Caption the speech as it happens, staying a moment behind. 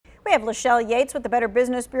We have Lechelle Yates with the Better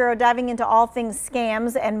Business Bureau diving into all things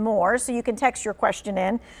scams and more, so you can text your question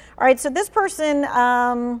in. All right, so this person,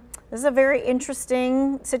 this is a very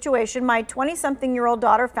interesting situation. My 20-something-year-old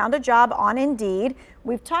daughter found a job on Indeed.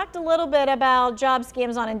 We've talked a little bit about job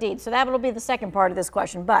scams on Indeed, so that will be the second part of this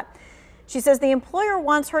question. But she says the employer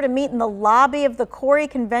wants her to meet in the lobby of the Corey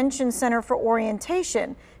Convention Center for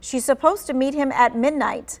orientation. She's supposed to meet him at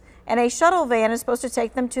midnight, and a shuttle van is supposed to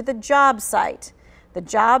take them to the job site. The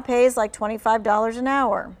job pays like $25 an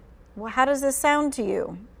hour. Well, how does this sound to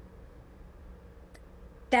you?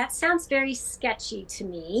 That sounds very sketchy to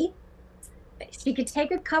me. If you could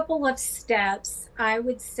take a couple of steps, I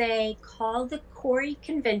would say call the Corey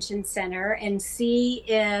Convention Center and see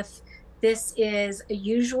if this is a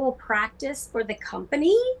usual practice for the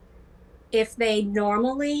company, if they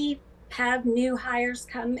normally have new hires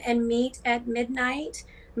come and meet at midnight.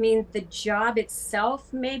 I mean, the job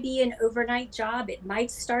itself may be an overnight job. It might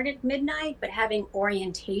start at midnight, but having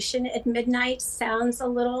orientation at midnight sounds a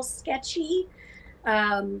little sketchy.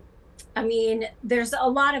 I mean, there's a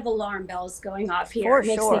lot of alarm bells going off here. For It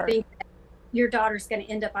makes sure. me think that your daughter's going to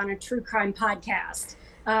end up on a true crime podcast.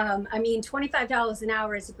 I mean, $25 an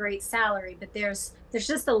hour is a great salary, but there's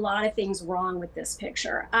just a lot of things wrong with this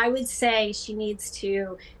picture. I would say she needs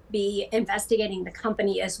to be investigating the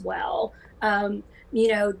company as well. You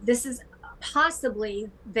know, this is possibly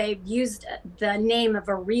they've used the name of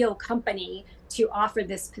a real company to offer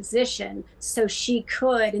this position, so she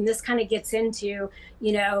could, and this kind of gets into,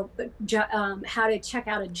 you know, how to check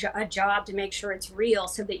out a job to make sure it's real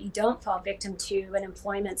so that you don't fall victim to an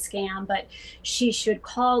employment scam. But she should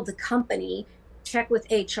call the company, check with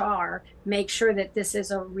HR, make sure that this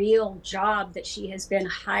is a real job that she has been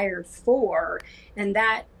hired for, and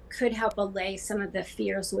that could help allay some of the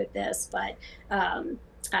fears with this. But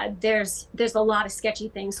there's a lot of sketchy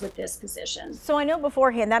things with this position. So I know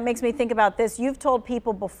beforehand, that makes me think about this. You've told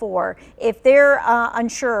people before, if they're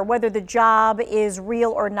unsure whether the job is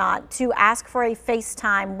real or not, to ask for a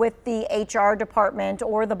FaceTime with the HR department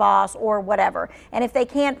or the boss or whatever. And if they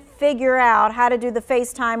can't figure out how to do the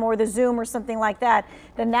FaceTime or the Zoom or something like that,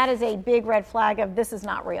 then that is a big red flag of this is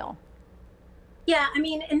not real. Yeah, I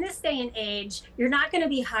mean, in this day and age, you're not going to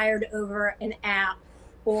be hired over an app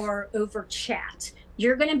or over chat.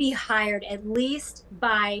 You're going to be hired at least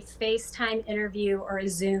by FaceTime interview or a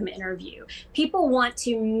Zoom interview. People want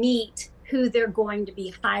to meet who they're going to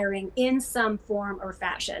be hiring in some form or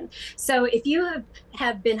fashion. So if you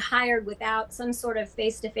have been hired without some sort of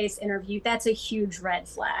face-to-face interview, that's a huge red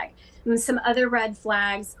flag. And some other red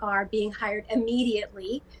flags are being hired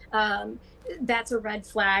immediately. That's a red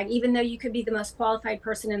flag. Even though you could be the most qualified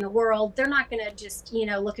person in the world, they're not going to just, you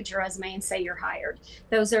know, look at your resume and say you're hired.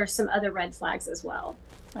 Those are some other red flags as well.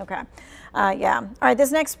 Okay. Yeah. All right.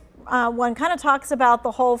 This next one kind of talks about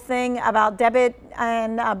the whole thing about debit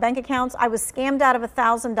and bank accounts. I was scammed out of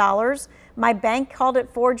 $1,000. My bank called it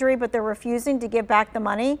forgery, but they're refusing to give back the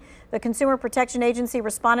money. The Consumer Protection Agency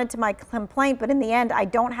responded to my complaint, but in the end, I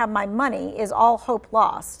don't have my money. Is all hope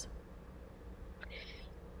lost?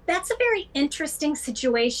 That's a very interesting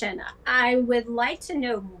situation. I would like to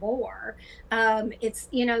know more. It's,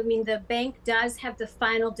 you know, I mean, the bank does have the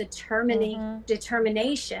final determination.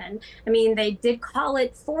 I mean, they did call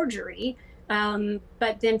it forgery,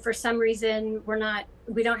 but then for some reason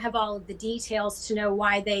we don't have all of the details to know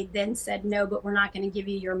why they then said no, but we're not going to give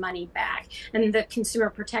you your money back. And the Consumer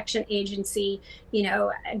Protection Agency, you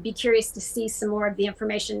know, I'd be curious to see some more of the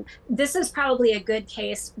information. This is probably a good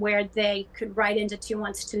case where they could write into 2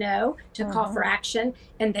 Wants to Know to call for action,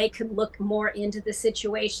 and they could look more into the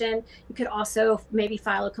situation. You could also maybe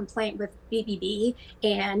file a complaint with BBB,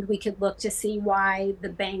 and we could look to see why the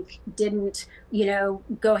bank didn't, you know,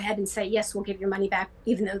 go ahead and say, yes, we'll give your money back,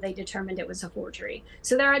 even though they determined it was a forgery.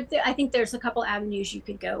 So I think there's a couple avenues you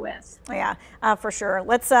could go with. Yeah, for sure.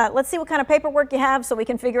 Let's see what kind of paperwork you have so we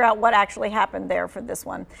can figure out what actually happened there for this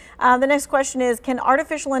one. The next question is, can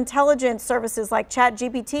artificial intelligence services like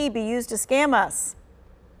ChatGPT be used to scam us?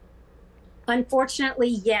 Unfortunately,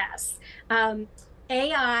 yes.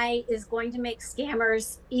 AI is going to make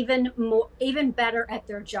scammers even better at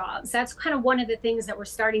their jobs. That's kind of one of the things that we're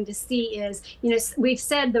starting to see is, you know, we've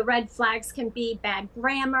said the red flags can be bad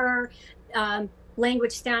grammar,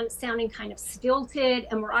 language sounding kind of stilted,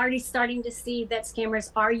 and we're already starting to see that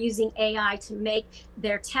scammers are using AI to make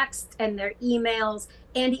their texts and their emails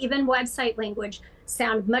and even website language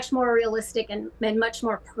sound much more realistic and much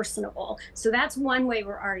more personable. So that's one way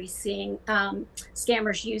we're already seeing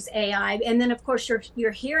scammers use AI. And then, of course,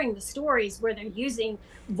 you're hearing the stories where they're using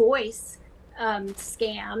voice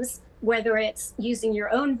scams whether it's using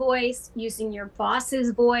your own voice, using your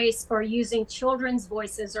boss's voice, or using children's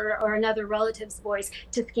voices or another relative's voice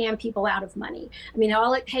to scam people out of money. I mean,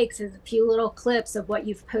 all it takes is a few little clips of what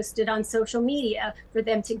you've posted on social media for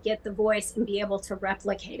them to get the voice and be able to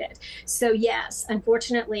replicate it. So yes,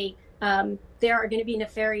 unfortunately, there are going to be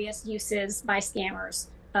nefarious uses by scammers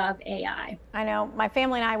of AI. I know my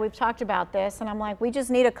family and I, we've talked about this, and I'm like, we just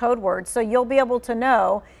need a code word. So you'll be able to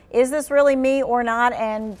know, is this really me or not?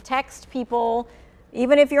 And text people,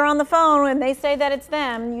 even if you're on the phone and they say that it's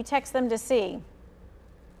them, you text them to see.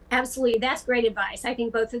 Absolutely. That's great advice. I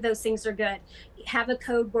think both of those things are good. Have a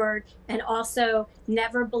code word, and also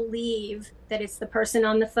never believe that it's the person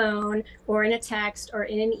on the phone or in a text or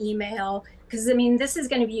in an email. Because I mean, this is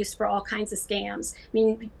going to be used for all kinds of scams. I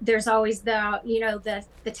mean, there's always the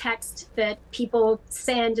text that people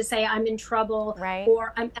send to say I'm in trouble, Right.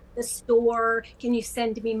 or I'm at the store. Can you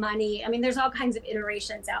send me money? I mean, there's all kinds of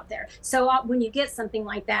iterations out there. So when you get something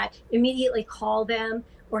like that, immediately call them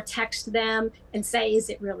or text them and say, is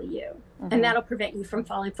it really you? And that'll prevent you from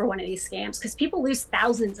falling for one of these scams, because people lose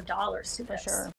thousands of dollars to this. For sure.